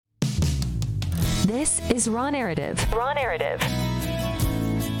This is Raw Narrative. Raw Narrative.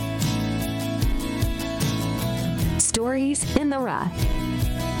 Stories in the raw.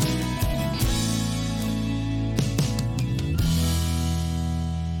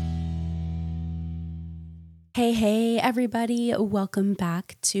 Hey, everybody. Welcome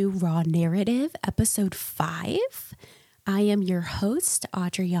back to Raw Narrative, episode 5. I am your host,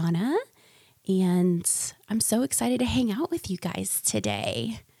 Adriana, and I'm so excited to hang out with you guys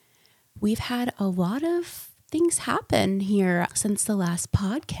today. We've had a lot of things happen here since the last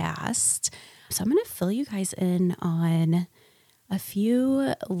podcast, so I'm going to fill you guys in on a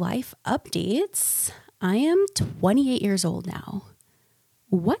few life updates. I am 28 years old now.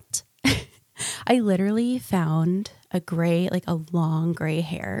 What? I literally found a long gray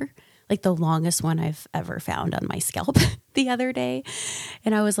hair, like the longest one I've ever found on my scalp the other day.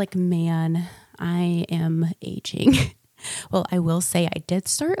 And I was like, man, I am aging. Well, I will say I did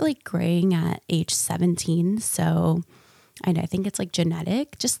start like graying at age 17. So I think it's like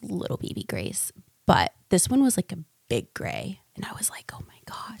genetic, just little baby grays. But this one was like a big gray. And I was like, oh my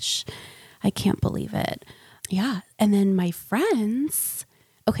gosh, I can't believe it. Yeah. And then my friends,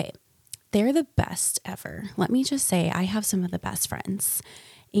 okay, they're the best ever. Let me just say, I have some of the best friends.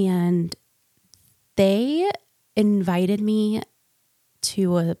 And they invited me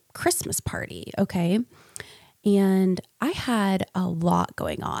to a Christmas party, okay? And I had a lot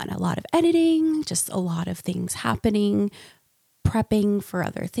going on, a lot of editing, just a lot of things happening, prepping for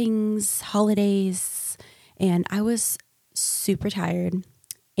other things, holidays. And I was super tired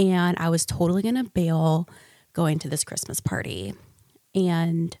and I was totally going to bail going to this Christmas party.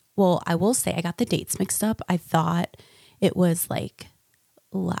 And well, I will say I got the dates mixed up. I thought it was like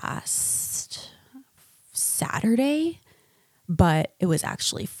last Saturday, but it was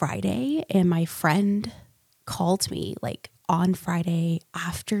actually Friday. And my friend called me like on Friday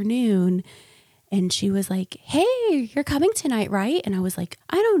afternoon and she was like, hey, you're coming tonight, right? And I was like,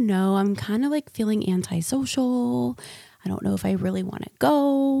 I don't know. I'm kind of like feeling antisocial. I don't know if I really want to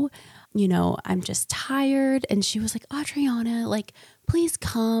go. You know, I'm just tired. And she was like, Adriana, like, please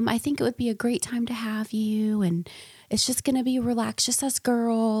come. I think it would be a great time to have you. And it's just going to be relaxed, just us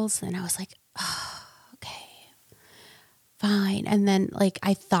girls. And I was like, oh, okay, fine. And then like,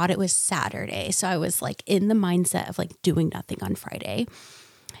 I thought it was Saturday. So I was like in the mindset of like doing nothing on Friday.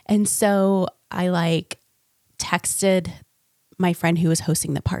 And so I like texted my friend who was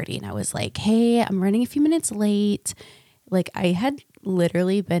hosting the party. And I was like, hey, I'm running a few minutes late. Like I had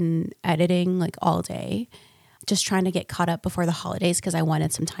literally been editing like all day, just trying to get caught up before the holidays because I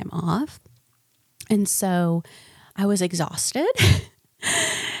wanted some time off. And so I was exhausted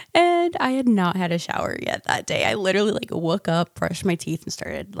and I had not had a shower yet that day. I literally like woke up, brushed my teeth and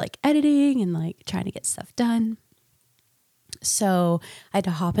started like editing and like trying to get stuff done. So I had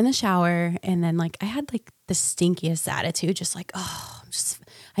to hop in the shower and then like I had like the stinkiest attitude, just like, oh,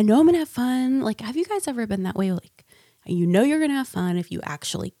 I know I'm going to have fun. Like, have you guys ever been that way? Like, you know, you're going to have fun if you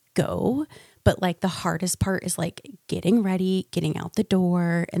actually go. But like the hardest part is like getting ready, getting out the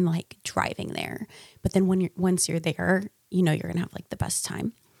door and like driving there. But then once you're there, you know, you're going to have like the best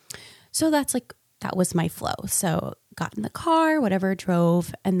time. So that was my flow. So got in the car, whatever,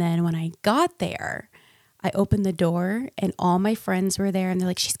 drove. And then when I got there, I opened the door and all my friends were there and they're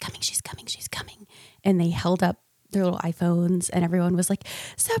like, she's coming, she's coming, she's coming. And they held up their little iPhones and everyone was like,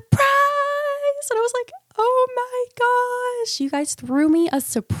 surprise. And I was like, oh my gosh, you guys threw me a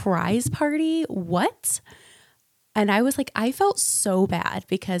surprise party. What? And I was like, I felt so bad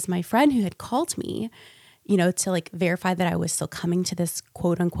because my friend who had called me, you know, to like verify that I was still coming to this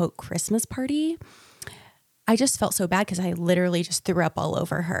quote unquote Christmas party. I just felt so bad because I literally just threw up all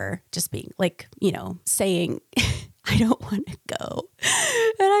over her, just being like, you know, saying, I don't want to go.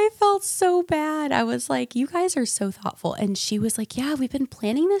 And I felt so bad. I was like, you guys are so thoughtful. And she was like, yeah, we've been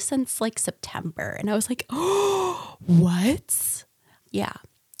planning this since like September. And I was like, oh, what? Yeah.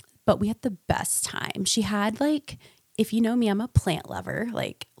 But we had the best time. She had like, if you know me, I'm a plant lover.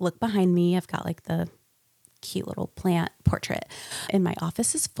 Like, look behind me. I've got like the cute little plant portrait and my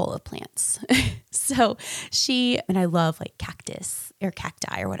office is full of plants. So and I love like cactus or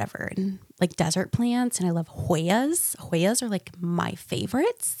cacti or whatever and like desert plants. And I love Hoyas. Hoyas are like my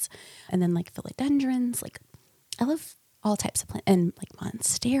favorites. And then like philodendrons, like I love all types of plants and like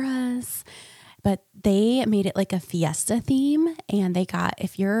monsteras, but they made it like a fiesta theme. And they got,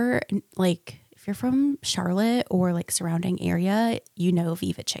 if you're from Charlotte or like surrounding area, you know,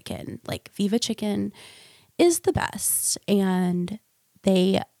 Viva Chicken, like Viva Chicken is the best. And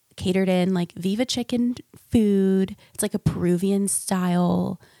they catered in like Viva Chicken food. It's like a Peruvian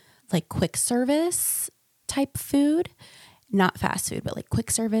style, like quick service type food. not fast food, but like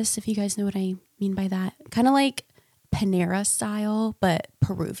quick service, if you guys know what I mean by that. Kind of like Panera style, but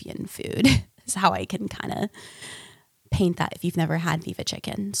Peruvian food is how I can kind of paint that if you've never had Viva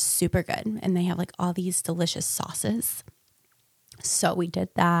Chicken. Super good. And they have like all these delicious sauces. So we did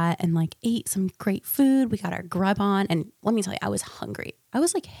that and like ate some great food. We got our grub on. And let me tell you, I was hungry. I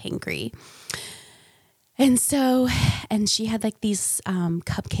was like hangry. And she had like these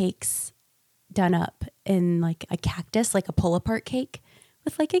cupcakes done up in like a cactus, like a pull-apart cake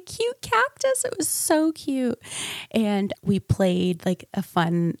with like a cute cactus. It was so cute. And we played like a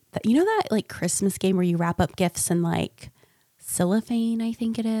fun, you know that like Christmas game where you wrap up gifts in like cellophane, I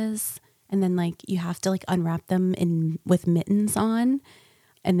think it is. And then like you have to like unwrap them with mittens on.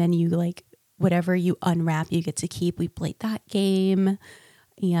 And then you like whatever you unwrap, you get to keep. We played that game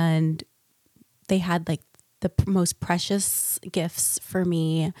and they had like the most precious gifts for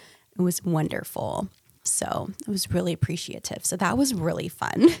me. It was wonderful. So I was really appreciative. So that was really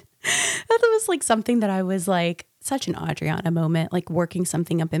fun. That was like something that I was like, such an Adriana moment, like working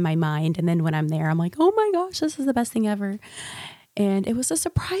something up in my mind. And then when I'm there, I'm like, oh my gosh, this is the best thing ever. And it was a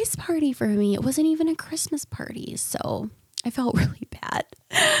surprise party for me. It wasn't even a Christmas party. So I felt really bad.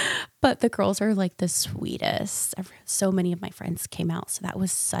 But the girls are like the sweetest. So many of my friends came out. So that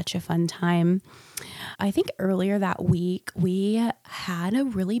was such a fun time. I think earlier that week, we had a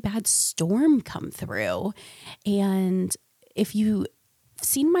really bad storm come through. And if you've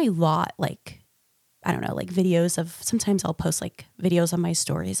seen my lot, like, I don't know, like videos of, sometimes I'll post like videos on my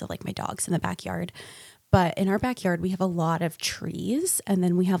stories of like my dogs in the backyard. But in our backyard, we have a lot of trees and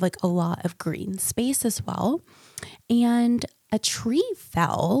then we have like a lot of green space as well. And a tree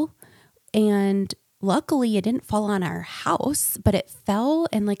fell and luckily it didn't fall on our house, but it fell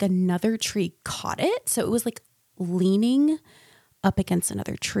and like another tree caught it. So it was like leaning up against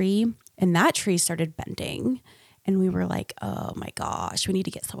another tree and that tree started bending. And we were like, oh my gosh, we need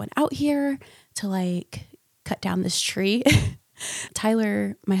to get someone out here to like cut down this tree.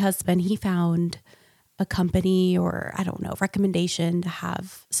 Tyler, my husband, he found a company or I don't know, recommendation to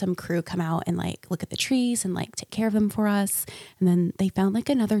have some crew come out and like look at the trees and like take care of them for us. And then they found like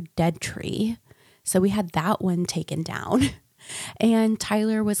another dead tree. So we had that one taken down. And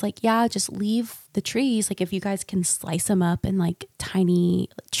Tyler was like, yeah, just leave the trees. Like if you guys can slice them up in like tiny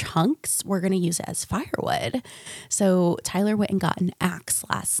chunks, we're going to use it as firewood. So Tyler went and got an axe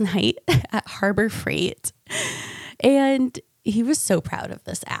last night at Harbor Freight. And he was so proud of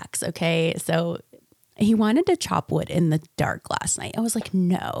this axe. Okay. So he wanted to chop wood in the dark last night. I was like,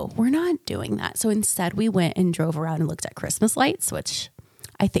 no, we're not doing that. So instead we went and drove around and looked at Christmas lights, which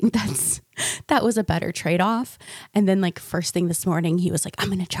I think that was a better trade-off. And then like first thing this morning, he was like, I'm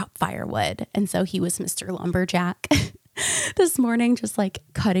going to chop firewood. And so he was Mr. Lumberjack this morning, just like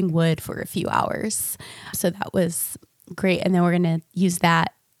cutting wood for a few hours. So that was great. And then we're going to use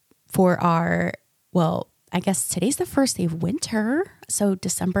that for I guess today's the first day of winter. So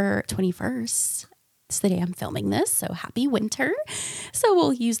December 21st. It's the day I'm filming this. So happy winter. So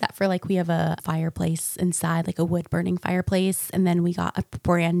we'll use that for like, we have a fireplace inside, like a wood burning fireplace. And then we got a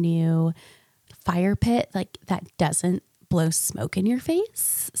brand new fire pit, like that doesn't blow smoke in your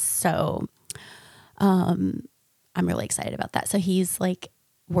face. So, I'm really excited about that. So he's like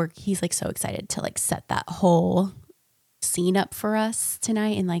so excited to like set that whole scene up for us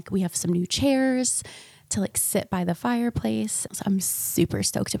tonight. And like, we have some new chairs to like sit by the fireplace. So I'm super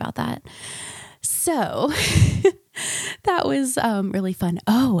stoked about that. So that was really fun.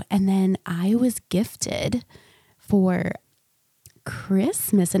 Oh, and then I was gifted for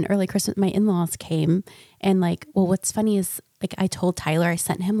Christmas and early Christmas. My in-laws came and like, well, what's funny is like I told Tyler, I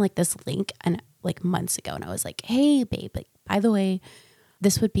sent him like this link and like months ago. And I was like, hey babe, like, by the way,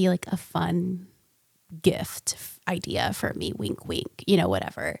 this would be like a fun gift idea for me. Wink, wink,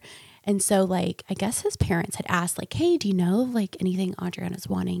 whatever. And so like, I guess his parents had asked like, hey, do you know like anything Adriana's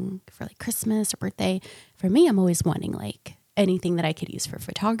wanting for like Christmas or birthday? For me, I'm always wanting like anything that I could use for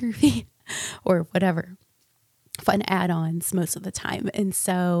photography or whatever, fun add-ons most of the time. And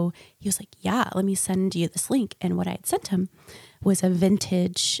so he was like, yeah, let me send you this link. And what I had sent him was a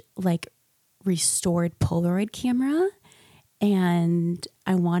vintage, like restored Polaroid camera. And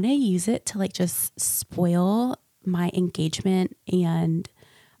I want to use it to like just spoil my engagement and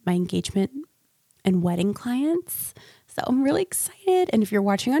wedding clients. So I'm really excited. And if you're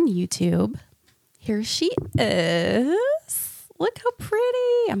watching on YouTube, here she is. Look how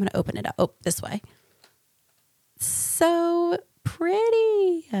pretty. I'm going to open it up. Oh, this way. So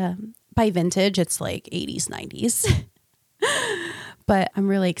pretty. By vintage, it's like 80s, 90s. But I'm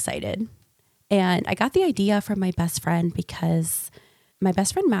really excited. And I got the idea from my best friend because my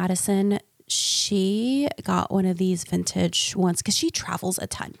best friend Madison, she got one of these vintage ones because she travels a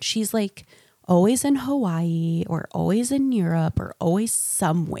ton. She's like always in Hawaii or always in Europe or always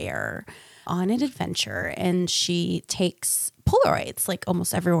somewhere on an adventure. And she takes Polaroids like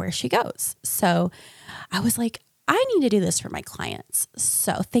almost everywhere she goes. So I was like, I need to do this for my clients.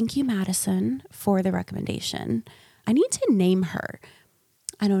 So thank you, Madison, for the recommendation. I need to name her.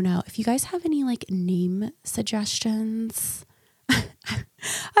 I don't know if you guys have any like name suggestions.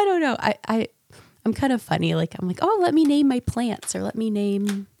 I don't know. I'm kind of funny. Like I'm like, oh, let me name my plants or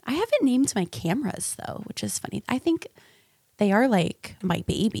I haven't named my cameras though, which is funny. I think they are like my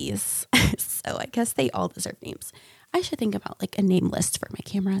babies. So I guess they all deserve names. I should think about like a name list for my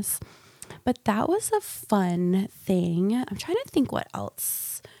cameras. But that was a fun thing. I'm trying to think what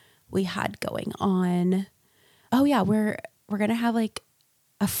else we had going on. Oh yeah, we're going to have like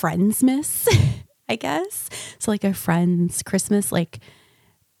a Friendsmas, I guess. So like a friend's Christmas, like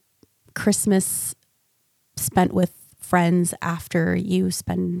Christmas spent with friends after you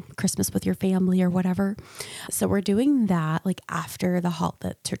spend Christmas with your family or whatever. So we're doing that like after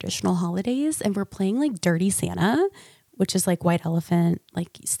the traditional holidays, and we're playing like Dirty Santa, which is like white elephant,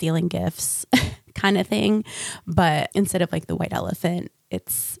 like stealing gifts kind of thing. But instead of like the white elephant,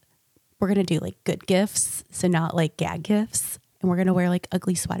 we're going to do like good gifts. So not like gag gifts, and we're going to wear like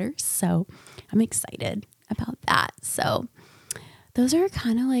ugly sweaters. So I'm excited about that. So those are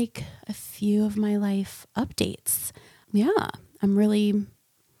kind of like a few of my life updates. Yeah, I'm really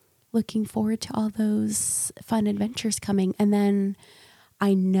looking forward to all those fun adventures coming. And then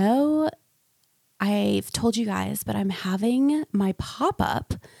I know I've told you guys, but I'm having my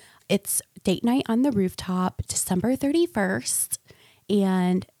pop-up. It's date night on the rooftop, December 31st,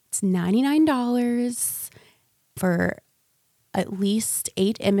 and it's $99 for at least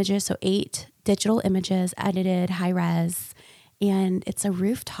 8 images. So 8 digital images, edited, high res. And it's a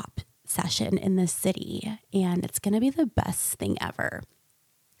rooftop session in the city, and it's going to be the best thing ever.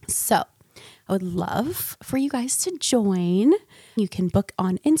 So I would love for you guys to join. You can book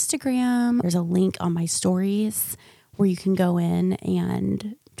on Instagram. There's a link on my stories where you can go in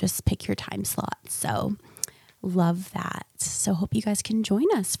and just pick your time slot. So love that. So hope you guys can join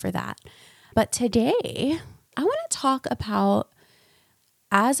us for that. But today I want to talk about,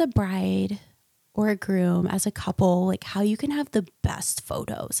 as a bride or a groom, as a couple, like how you can have the best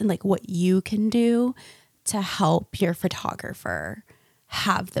photos and like what you can do to help your photographer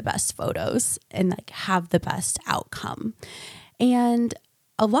have the best photos and like have the best outcome. And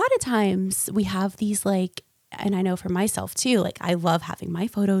a lot of times we have these like, and I know for myself too, like I love having my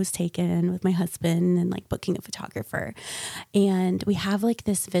photos taken with my husband and like booking a photographer. And we have like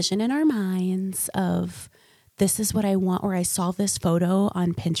this vision in our minds of, this is what I want, or I saw this photo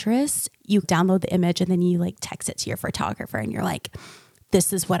on Pinterest. You download the image and then you like text it to your photographer and you're like,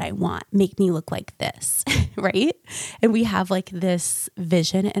 this is what I want. Make me look like this, right? And we have like this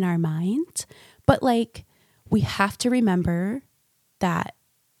vision in our mind, but like we have to remember that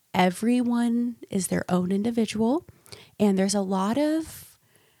everyone is their own individual, and there's a lot of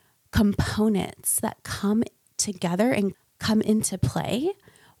components that come together and come into play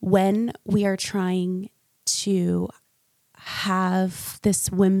when we are trying to have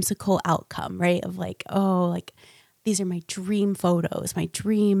this whimsical outcome, right? Of like, oh, like these are my dream photos, my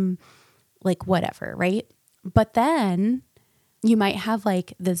dream, like whatever, right? But then you might have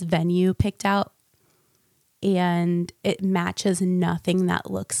like this venue picked out and it matches nothing that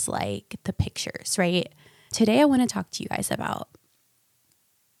looks like the pictures, right? Today I want to talk to you guys about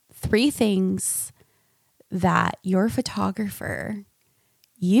 3 things that your photographer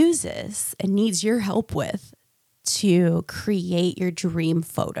uses and needs your help with to create your dream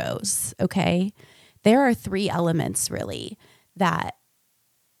photos, okay? There are 3 elements really that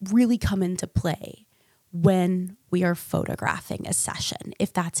really come into play when we are photographing a session.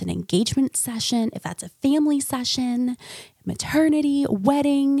 If that's an engagement session, if that's a family session, maternity,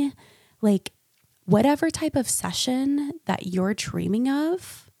 wedding, like whatever type of session that you're dreaming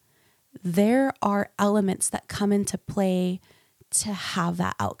of, there are elements that come into play to have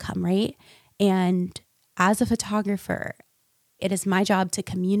that outcome, right? And as a photographer, it is my job to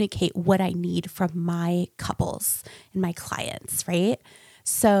communicate what I need from my couples and my clients, right?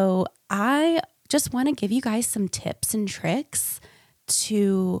 So I just want to give you guys some tips and tricks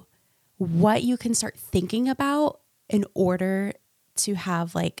to what you can start thinking about in order to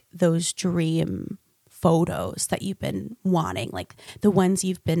have like those dream photos that you've been wanting, like the ones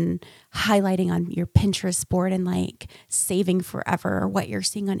you've been highlighting on your Pinterest board and like saving forever, or what you're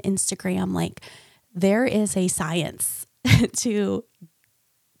seeing on Instagram. Like there is a science to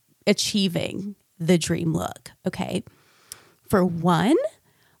achieving the dream look. Okay. For one,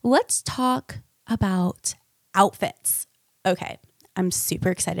 let's talk about outfits. Okay, I'm super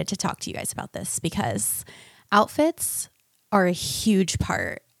excited to talk to you guys about this because outfits are a huge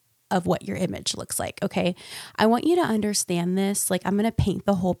part of what your image looks like, okay? I want you to understand this. Like, I'm going to paint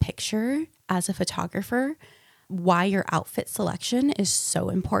the whole picture as a photographer, why your outfit selection is so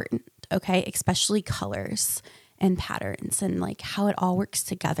important, okay? Especially colors and patterns and like how it all works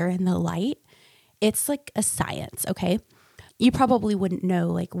together in the light. It's like a science, okay? You probably wouldn't know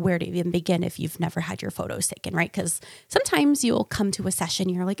like where to even begin if you've never had your photos taken, right? Because sometimes you'll come to a session,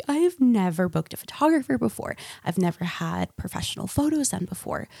 you're like, I've never booked a photographer before. I've never had professional photos done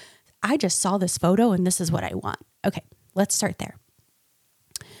before. I just saw this photo and this is what I want. Okay, let's start there.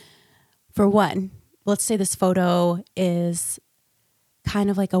 For one, let's say this photo is kind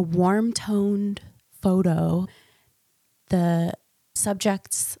of like a warm toned photo. The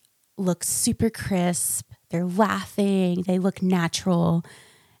subjects look super crisp. They're laughing. They look natural.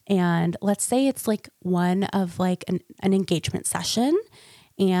 And let's say it's like one of like an engagement session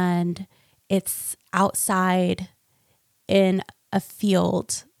and it's outside in a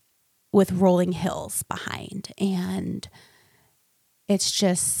field with rolling hills behind. And it's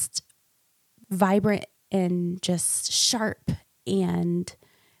just vibrant and just sharp and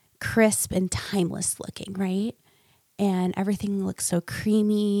crisp and timeless looking, right? And everything looks so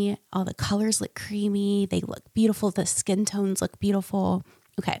creamy. All the colors look creamy. They look beautiful. The skin tones look beautiful.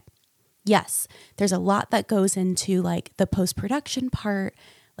 Okay. Yes, there's a lot that goes into like the post-production part,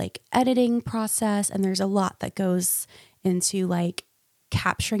 like editing process. And there's a lot that goes into like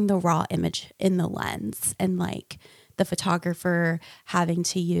capturing the raw image in the lens and like the photographer having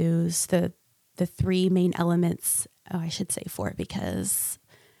to use the three main elements. Oh, I should say four because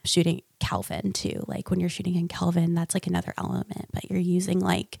shooting Kelvin too. Like when you're shooting in Kelvin, that's like another element, but you're using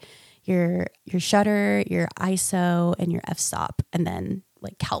like your shutter, your ISO and your f-stop and then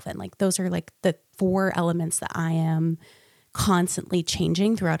like Kelvin. Like those are like the four elements that I am constantly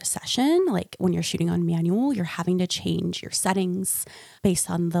changing throughout a session. Like when you're shooting on manual, you're having to change your settings based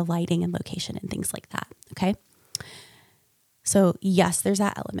on the lighting and location and things like that. Okay. So yes, there's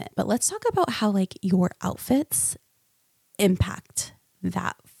that element, but let's talk about how like your outfits impact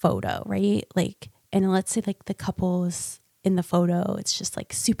that photo, right? Like, and let's say like the couples in the photo, it's just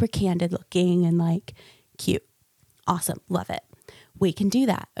like super candid looking and like cute. Awesome. Love it. We can do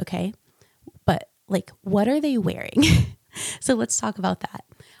that. Okay. But like, what are they wearing? So let's talk about that.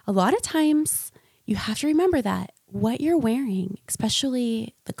 A lot of times you have to remember that what you're wearing,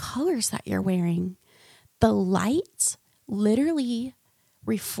 especially the colors that you're wearing, the light literally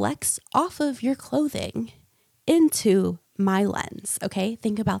reflects off of your clothing into my lens. Okay.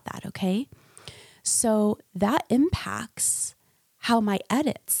 Think about that. Okay. So that impacts how my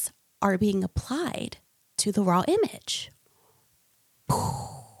edits are being applied to the raw image.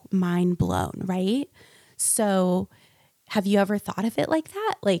 Mind blown, right? So have you ever thought of it like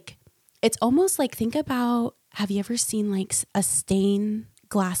that? Like, it's almost like, think about, have you ever seen like a stained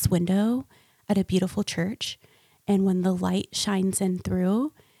glass window at a beautiful church? And when the light shines in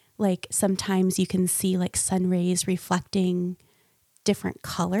through, like sometimes you can see like sun rays reflecting different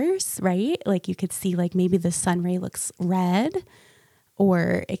colors, right? Like you could see like maybe the sun ray looks red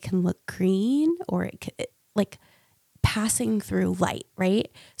or it can look green or like passing through light,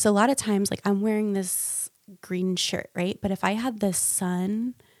 right? So a lot of times like I'm wearing this green shirt, right? But if I had the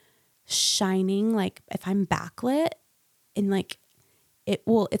sun shining, like if I'm backlit and like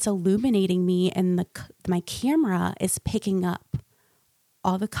it's illuminating me and my camera is picking up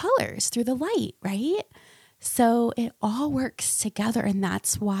all the colors through the light, right? So it all works together. And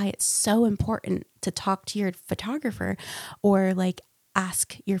that's why it's so important to talk to your photographer or like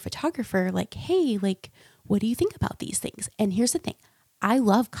ask your photographer, like, hey, like, what do you think about these things? And here's the thing. I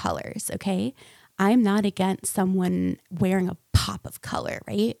love colors. Okay. I'm not against someone wearing a pop of color,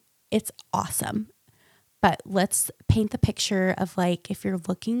 right? It's awesome. But let's paint the picture of like, if you're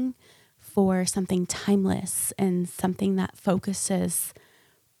looking for something timeless and something that focuses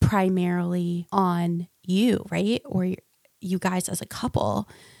primarily on you, right? Or you guys as a couple,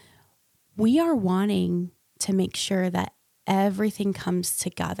 we are wanting to make sure that everything comes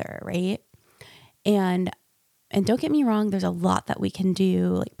together, right? And don't get me wrong, there's a lot that we can do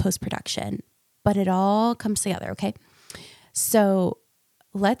like post-production, but it all comes together, okay? So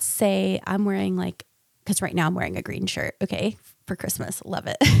let's say I'm wearing like, because right now I'm wearing a green shirt, okay, for Christmas. Love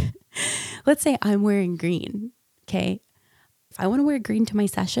it. Let's say I'm wearing green, okay? If I want to wear green to my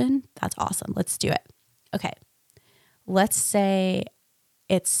session, that's awesome. Let's do it. Okay. Let's say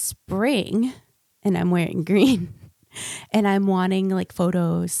it's spring and I'm wearing green and I'm wanting like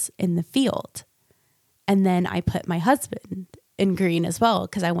photos in the field. And then I put my husband in green as well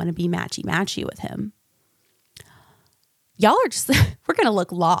because I want to be matchy with him. Y'all are just, we're going to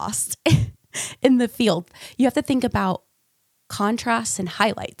look lost in the field. You have to think about contrasts and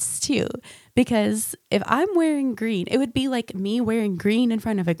highlights too, because if I'm wearing green, it would be like me wearing green in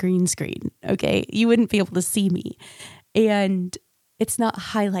front of a green screen. Okay. You wouldn't be able to see me and it's not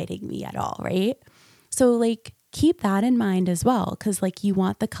highlighting me at all. Right. So like keep that in mind as well. Cause like you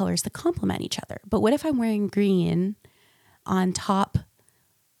want the colors to complement each other. But what if I'm wearing green on top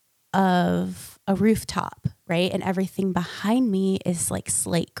of a rooftop, right? And everything behind me is like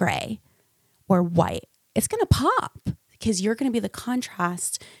slate gray or white. It's going to pop because you're going to be the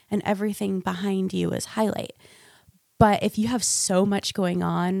contrast and everything behind you is highlight. But if you have so much going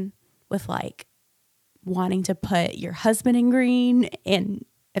on with like wanting to put your husband in green, and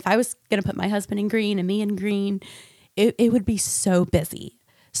if I was going to put my husband in green and me in green, it would be so busy.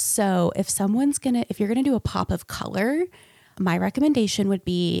 So if you're going to do a pop of color, my recommendation would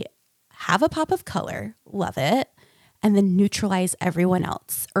be have a pop of color, love it, and then neutralize everyone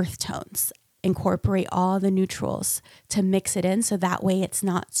else, earth tones. Incorporate all the neutrals to mix it in so that way it's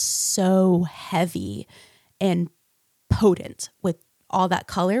not so heavy and potent with all that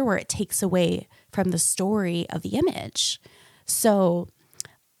color where it takes away from the story of the image. So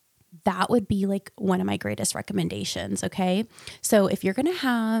that would be like one of my greatest recommendations, okay? So if you're going to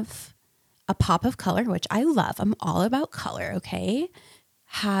have a pop of color, which I love, I'm all about color, okay?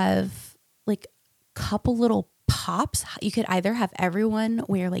 Have like a couple little pops. You could either have everyone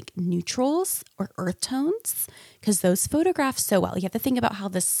wear like neutrals or earth tones because those photograph so well. You have to think about how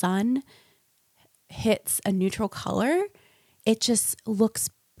the sun hits a neutral color. It just looks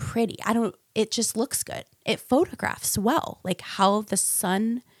pretty. It just looks good. It photographs well. Like how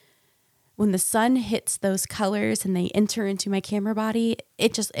when the sun hits those colors and they enter into my camera body,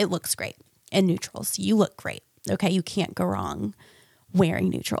 it looks great. And neutrals, you look great. Okay. You can't go wrong wearing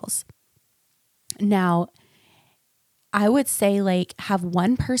neutrals. Now, I would say like have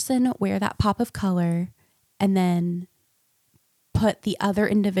one person wear that pop of color and then put the other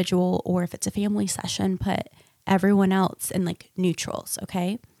individual, or if it's a family session, put everyone else in like neutrals.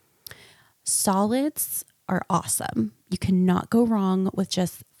 Okay. Solids are awesome. You cannot go wrong with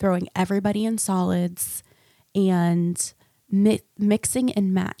just throwing everybody in solids and mixing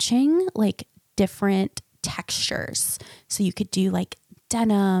and matching like different textures. So you could do like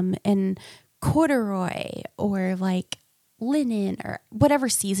denim and corduroy or like linen or whatever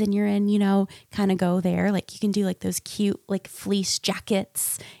season you're in, kind of go there. Like you can do like those cute like fleece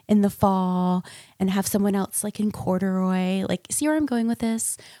jackets in the fall and have someone else like in corduroy, like see where I'm going with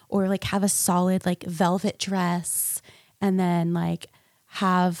this? Or like have a solid like velvet dress and then like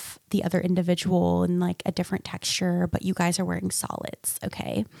have the other individual in like a different texture, but you guys are wearing solids.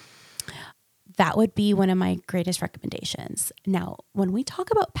 Okay. That would be one of my greatest recommendations. Now, when we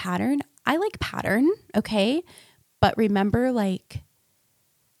talk about pattern, I like pattern. Okay. But remember, like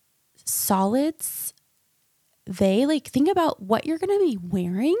solids, they like think about what you're going to be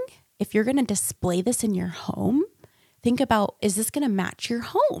wearing. If you're going to display this in your home, think about, is this going to match your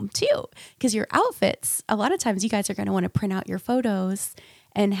home too? Because your outfits, a lot of times you guys are going to want to print out your photos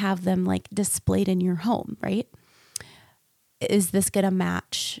and have them like displayed in your home, right? Is this going to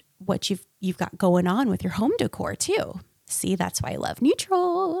match what you've got going on with your home decor too? See, that's why I love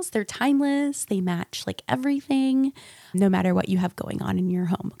neutrals. They're timeless. They match like everything, no matter what you have going on in your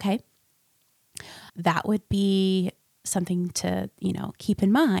home. Okay. That would be something to, keep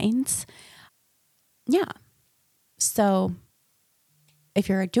in mind. Yeah. So if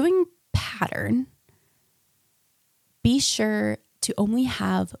you're doing pattern, be sure to only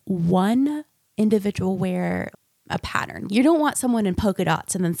have one individual wear a pattern. You don't want someone in polka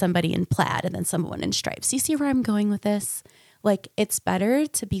dots and then somebody in plaid and then someone in stripes. You see where I'm going with this? Like it's better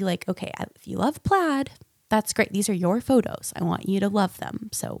to be like, okay, if you love plaid, that's great. These are your photos. I want you to love them.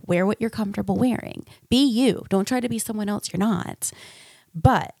 So wear what you're comfortable wearing. Be you. Don't try to be someone else you're not.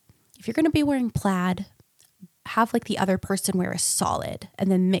 But if you're going to be wearing plaid, have like the other person wear a solid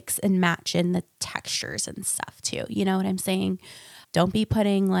and then mix and match in the textures and stuff too. You know what I'm saying? Don't be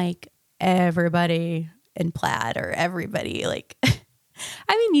putting like everybody in plaid or everybody like,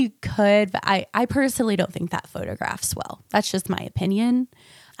 I mean, you could, but I personally don't think that photographs well. That's just my opinion.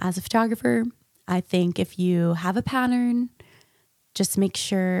 As a photographer, I think if you have a pattern, just make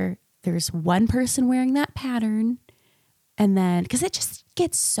sure there's one person wearing that pattern. And then, because it just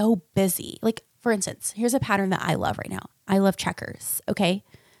gets so busy. Like, for instance, here's a pattern that I love right now. I love checkers. Okay.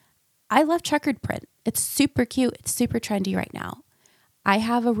 I love checkered print. It's super cute. It's super trendy right now. I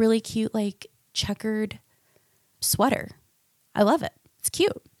have a really cute, like, checkered sweater. I love it. It's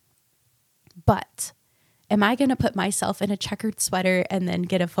cute. But am I going to put myself in a checkered sweater and then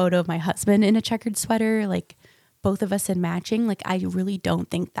get a photo of my husband in a checkered sweater, like both of us in matching? Like, I really don't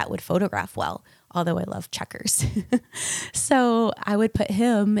think that would photograph well, although I love checkers. So I would put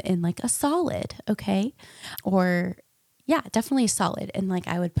him in like a solid, okay? Or yeah, definitely a solid. And like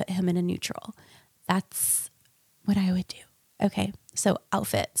I would put him in a neutral. That's what I would do. Okay, so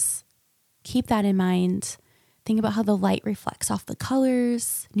outfits. Keep that in mind. Think about how the light reflects off the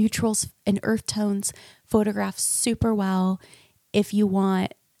colors, neutrals and earth tones, photograph super well. If you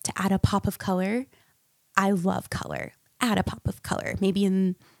want to add a pop of color, I love color. Add a pop of color, maybe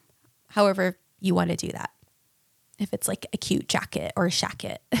in however you want to do that. If it's like a cute jacket or a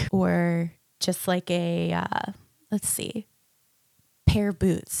shacket or just like a, pair of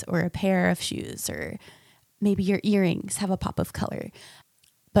boots or a pair of shoes, or maybe your earrings have a pop of color.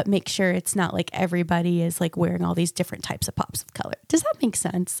 But make sure it's not like everybody is like wearing all these different types of pops of color. Does that make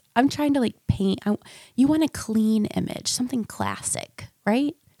sense? I'm trying to like paint. You want a clean image, something classic,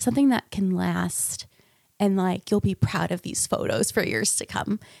 right? Something that can last. And like, you'll be proud of these photos for years to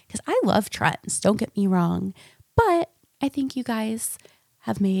come. Because I love trends, don't get me wrong. But I think you guys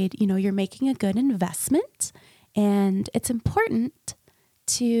have made, you're making a good investment. And it's important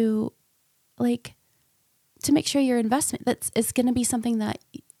to make sure your investment is going to be something that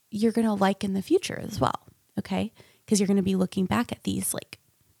you're going to like in the future as well. Okay. Because you're going to be looking back at these like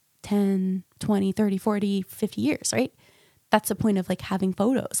 10, 20, 30, 40, 50 years, right? That's the point of like having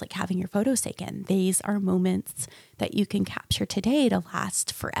photos, like having your photos taken. These are moments that you can capture today to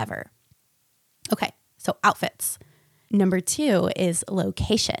last forever. Okay. So outfits. Number 2 is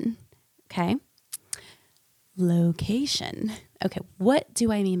location. Okay. Location. Okay. What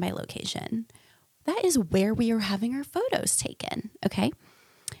do I mean by location? That is where we are having our photos taken. Okay.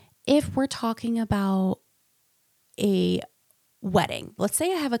 If we're talking about a wedding, let's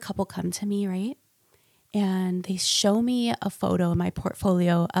say I have a couple come to me, right? And they show me a photo in my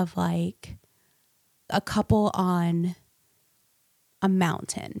portfolio of like a couple on a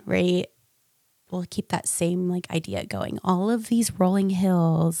mountain, right? We'll keep that same like idea going. All of these rolling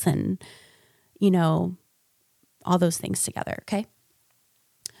hills and, all those things together. Okay.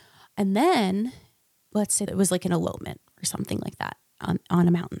 And then let's say it was like an elopement or something like that on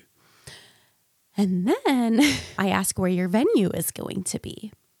a mountain. And then I ask where your venue is going to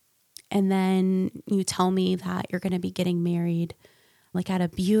be. And then you tell me that you're going to be getting married like at a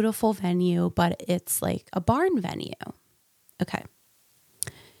beautiful venue, but it's like a barn venue. Okay.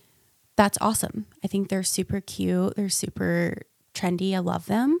 That's awesome. I think they're super cute. They're super trendy. I love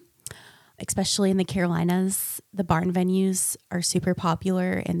them. Especially in the Carolinas, the barn venues are super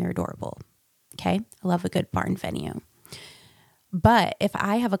popular and they're adorable. Okay. I love a good barn venue. But if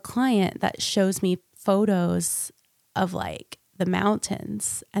I have a client that shows me photos of like the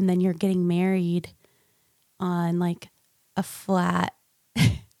mountains and then you're getting married on like a flat,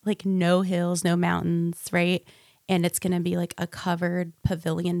 like no hills, no mountains, right? And it's going to be like a covered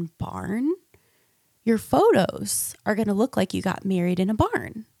pavilion barn, your photos are going to look like you got married in a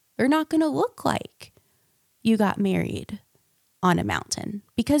barn. They're not going to look like you got married on a mountain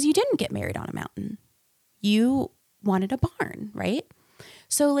because you didn't get married on a mountain. You wanted a barn, right?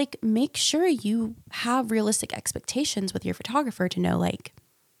 So like make sure you have realistic expectations with your photographer to know like,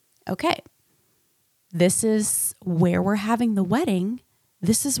 okay, this is where we're having the wedding.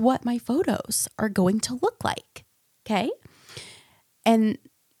 This is what my photos are going to look like. Okay. And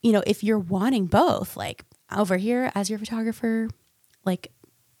if you're wanting both, like over here as your photographer, like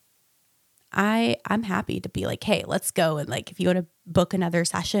I'm happy to be like, hey, let's go. And like, if you want to book another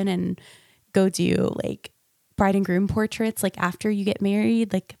session and go do like bride and groom portraits, like after you get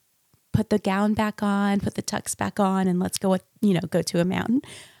married, like put the gown back on, put the tux back on, and let's go, go to a mountain.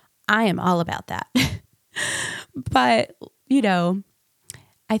 I am all about that. But,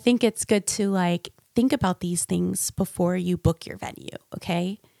 I think it's good to like think about these things before you book your venue.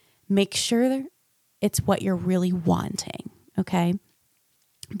 Okay. Make sure it's what you're really wanting. Okay.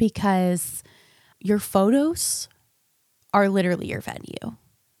 Because your photos are literally your venue.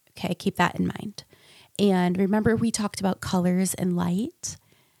 Okay. Keep that in mind. And remember, we talked about colors and light.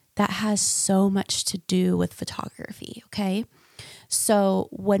 That has so much to do with photography. Okay. So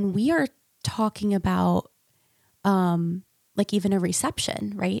when we are talking about, like even a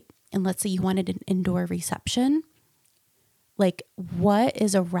reception, right? And let's say you wanted an indoor reception, like what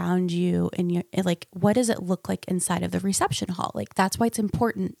is around you and like, what does it look like inside of the reception hall? Like, that's why it's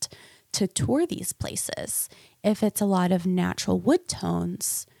important to tour these places. If it's a lot of natural wood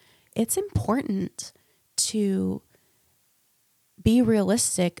tones, it's important to be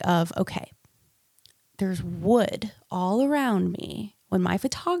realistic of, okay, there's wood all around me when my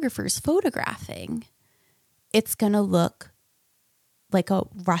photographer's photographing. it's going to look like a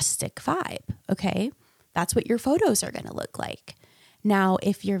rustic vibe. Okay. That's what your photos are going to look like. Now,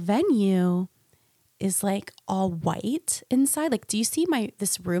 if your venue is like all white inside, like, do you see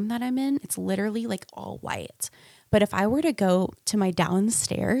this room that I'm in? It's literally like all white. But if I were to go to my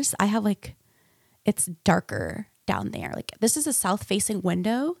downstairs, I have like, it's darker down there. Like, this is a south facing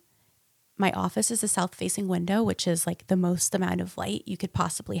window. My office is a south facing window, which is like the most amount of light you could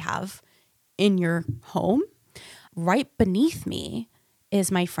possibly have in your home. Right beneath me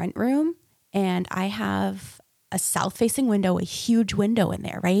is my front room, and I have a south facing window, a huge window in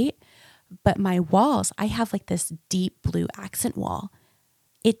there, right? But my walls, I have like this deep blue accent wall.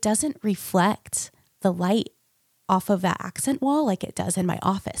 It doesn't reflect the light off of that accent wall like it does in my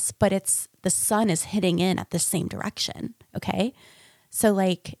office, but the sun is hitting in at the same direction. Okay. So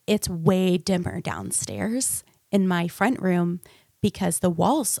like it's way dimmer downstairs in my front room because the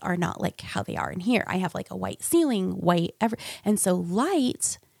walls are not like how they are in here. I have like a white ceiling, and so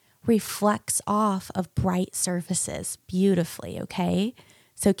light reflects off of bright surfaces beautifully. Okay.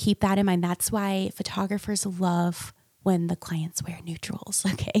 So keep that in mind. That's why photographers love when the clients wear neutrals.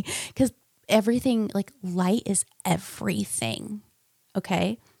 Okay. Because everything, like light is everything.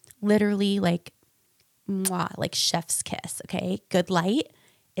 Okay. Literally like, mwah, like chef's kiss. Okay. Good light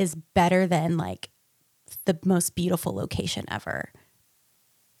is better than like the most beautiful location ever.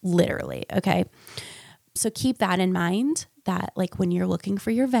 Literally. Okay. So keep that in mind, that like when you're looking for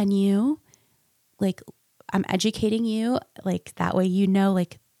your venue, like I'm educating you, like that way, you know,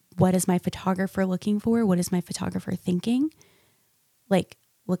 like what is my photographer looking for? What is my photographer thinking? Like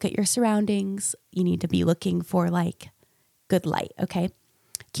look at your surroundings. You need to be looking for like good light. Okay.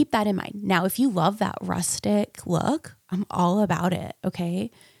 Keep that in mind. Now, if you love that rustic look, I'm all about it.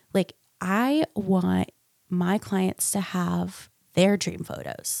 Okay. Like I want my clients to have their dream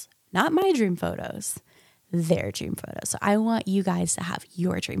photos, not my dream photos, their dream photos. So I want you guys to have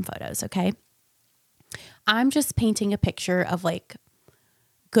your dream photos. Okay. I'm just painting a picture of like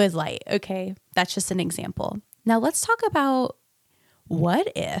good light. Okay. That's just an example. Now let's talk about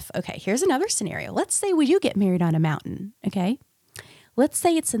what if, okay, here's another scenario. Let's say we do get married on a mountain. Okay. Let's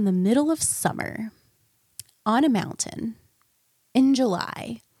say it's in the middle of summer on a mountain in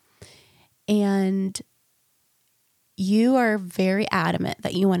July, and you are very adamant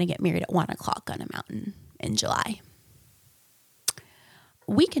that you want to get married at 1:00 on a mountain in July.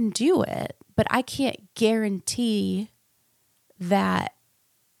 We can do it, but I can't guarantee that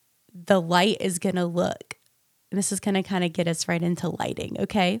the light is going to look. This is going to kind of get us right into lighting,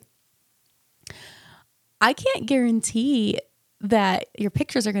 okay? I can't guarantee that your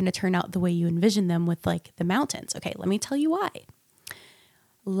pictures are going to turn out the way you envision them with like the mountains. Okay, let me tell you why.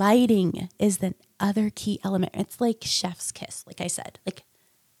 Lighting is the other key element. It's like chef's kiss, like I said. Like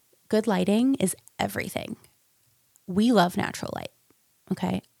good lighting is everything. We love natural light,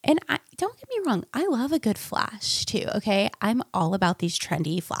 okay? And don't get me wrong, I love a good flash too, okay? I'm all about these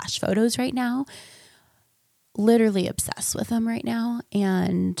trendy flash photos right now. Literally obsessed with them right now.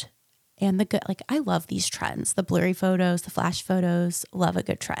 And the good, like I love these trends, the blurry photos, the flash photos, love a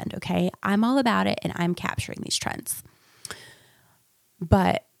good trend, okay? I'm all about it and I'm capturing these trends.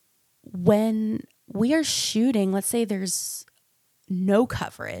 But when we are shooting, let's say there's no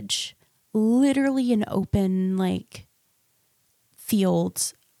coverage, literally an open like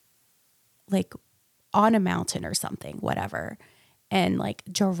field, like on a mountain or something, whatever, and like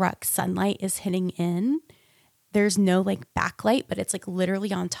direct sunlight is hitting in. There's no like backlight, but it's like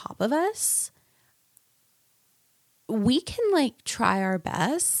literally on top of us. We can like try our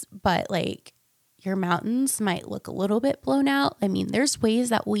best, but like your mountains might look a little bit blown out. I mean, there's ways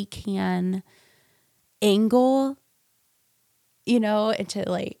that we can angle, and to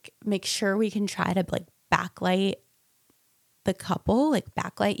like make sure we can try to like backlight the couple, like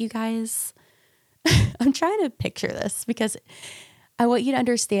backlight you guys. I'm trying to picture this because I want you to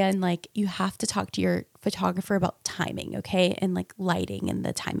understand, like, you have to talk to your photographer about timing, okay? And like lighting and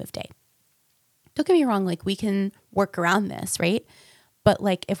the time of day. Don't get me wrong, like we can work around this, right? But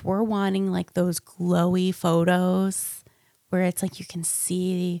like if we're wanting like those glowy photos where it's like you can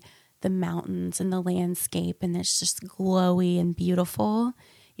see the mountains and the landscape and it's just glowy and beautiful,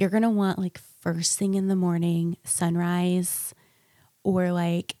 you're going to want like first thing in the morning, sunrise, or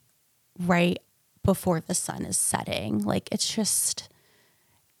like right before the sun is setting. Like it's just,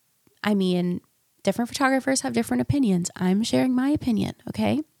 I mean, different photographers have different opinions. I'm sharing my opinion,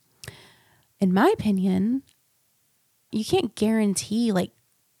 okay? In my opinion, you can't guarantee like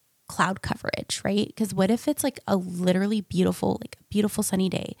cloud coverage, right? Because what if it's like a literally beautiful, like a beautiful sunny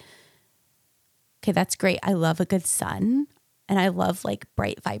day? Okay, that's great. I love a good sun and I love like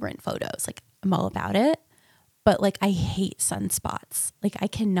bright, vibrant photos. Like I'm all about it. but like I hate sunspots. Like I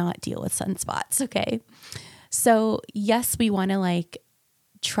cannot deal with sunspots. Okay. So yes, we want to like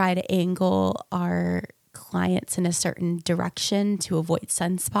try to angle our clients in a certain direction to avoid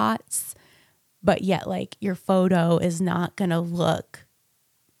sunspots, but yet like your photo is not going to look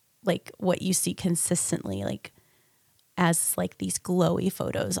like what you see consistently, like as like these glowy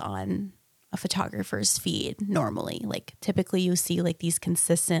photos on a photographer's feed normally. Like typically you see like these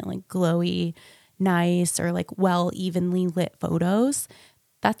consistent, like glowy, nice, or like well evenly lit photos.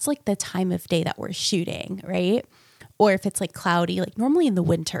 That's like the time of day that we're shooting, right? Or if it's like cloudy, like normally in the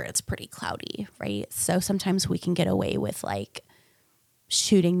winter, it's pretty cloudy, right? So sometimes we can get away with like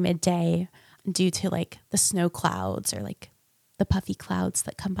shooting midday due to like the snow clouds or like the puffy clouds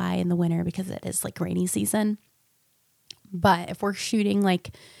that come by in the winter because it is like rainy season. But if we're shooting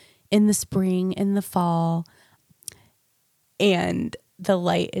like in the spring, in the fall, and the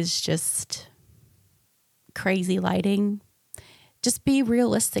light is just crazy lighting, just be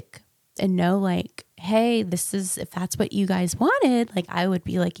realistic and know like, hey, this is, if that's what you guys wanted, like I would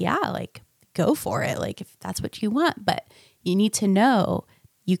be like, yeah, like go for it. Like if that's what you want, but you need to know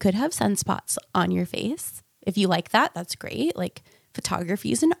you could have sunspots on your face. If you like that, that's great. Like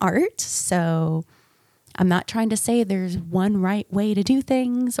photography is an art. So I'm not trying to say there's one right way to do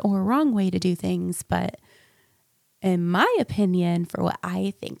things or a wrong way to do things, but in my opinion, for what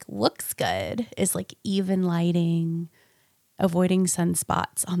I think looks good is like even lighting, avoiding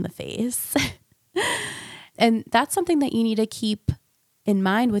sunspots on the face. And that's something that you need to keep in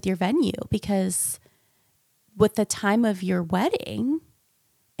mind with your venue, because with the time of your wedding,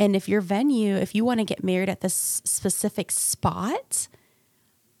 and if your venue, if you want to get married at this specific spot,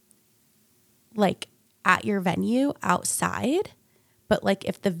 like at your venue outside, but like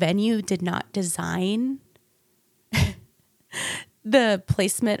if the venue did not design the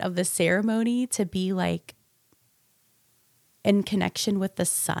placement of the ceremony to be like in connection with the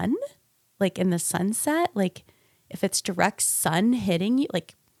sun, like in the sunset, like if it's direct sun hitting you,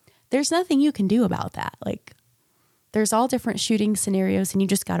 like there's nothing you can do about that. Like there's all different shooting scenarios and you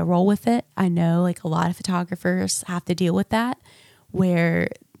just got to roll with it. I know like a lot of photographers have to deal with that where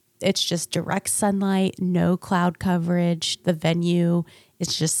it's just direct sunlight, no cloud coverage. The venue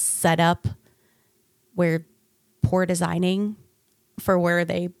is just set up where poor designing for where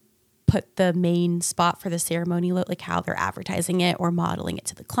they put the main spot for the ceremony, like how they're advertising it or modeling it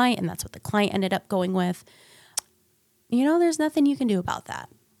to the client. And that's what the client ended up going with. You know, there's nothing you can do about that.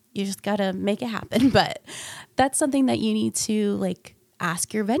 You just got to make it happen. But that's something that you need to like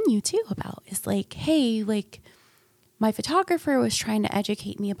ask your venue too about is like, hey, like my photographer was trying to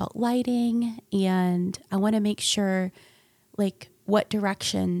educate me about lighting and I want to make sure like what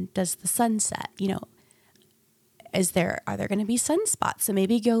direction does the sun set, you know, are there going to be sunspots? So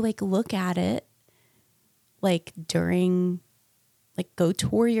maybe go like look at it like during, like go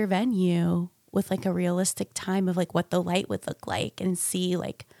tour your venue with like a realistic time of like what the light would look like and see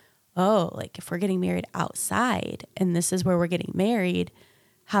like, oh, like if we're getting married outside and this is where we're getting married,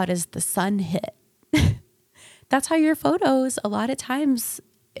 how does the sun hit? That's how your photos, a lot of times,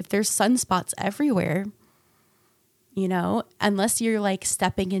 if there's sunspots everywhere, you know, unless you're like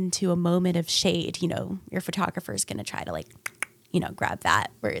stepping into a moment of shade, you know, your photographer is going to try to like, you know, grab that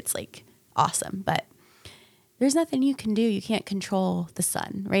where it's like awesome. But there's nothing you can do. You can't control the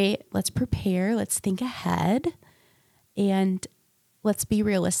sun, right? Let's prepare. Let's think ahead. And let's be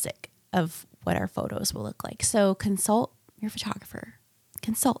realistic of what our photos will look like. So consult your photographer.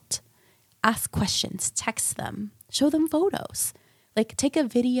 Consult. Ask questions. Text them. Show them photos. Like take a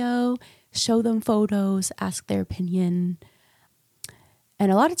video, show them photos, ask their opinion.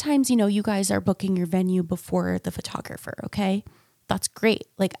 And a lot of times, you know, you guys are booking your venue before the photographer, okay? That's great.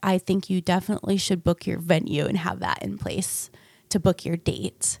 Like I think you definitely should book your venue and have that in place to book your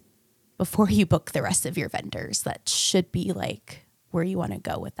date before you book the rest of your vendors. That should be like where you want to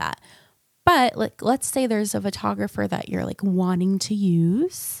go with that. But like, let's say there's a photographer that you're like wanting to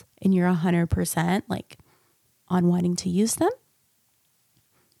use and you're 100% like on wanting to use them.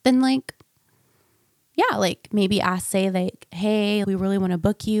 Then like, yeah, like maybe say like, hey, we really want to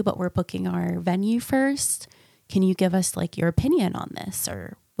book you, but we're booking our venue first. Can you give us like your opinion on this?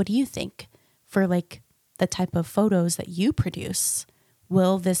 Or what do you think for like the type of photos that you produce?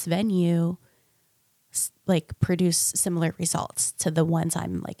 Will this venue like produce similar results to the ones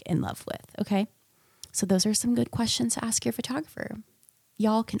I'm like in love with? Okay. So those are some good questions to ask your photographer.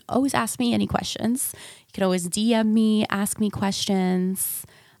 Y'all can always ask me any questions. You can always DM me, ask me questions.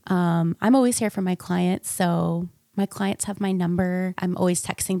 I'm always here for my clients. So my clients have my number. I'm always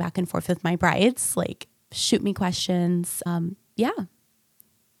texting back and forth with my brides, like shoot me questions. Yeah.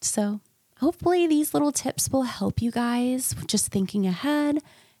 So hopefully these little tips will help you guys just thinking ahead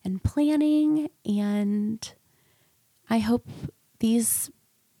and planning. And I hope these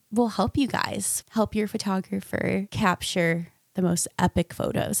will help you guys, help your photographer capture the most epic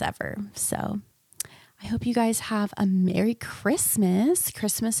photos ever. So I hope you guys have a Merry Christmas.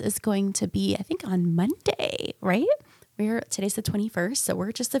 Christmas is going to be, I think, on Monday, right? Today's the 21st, so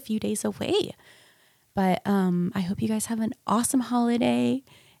we're just a few days away. But I hope you guys have an awesome holiday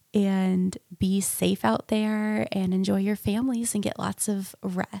and be safe out there and enjoy your families and get lots of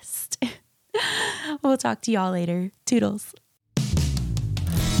rest. We'll talk to y'all later. Toodles.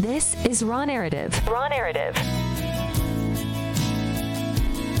 This is Raw Narrative. Raw Narrative.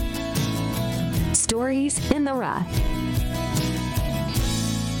 Stories in the Raw.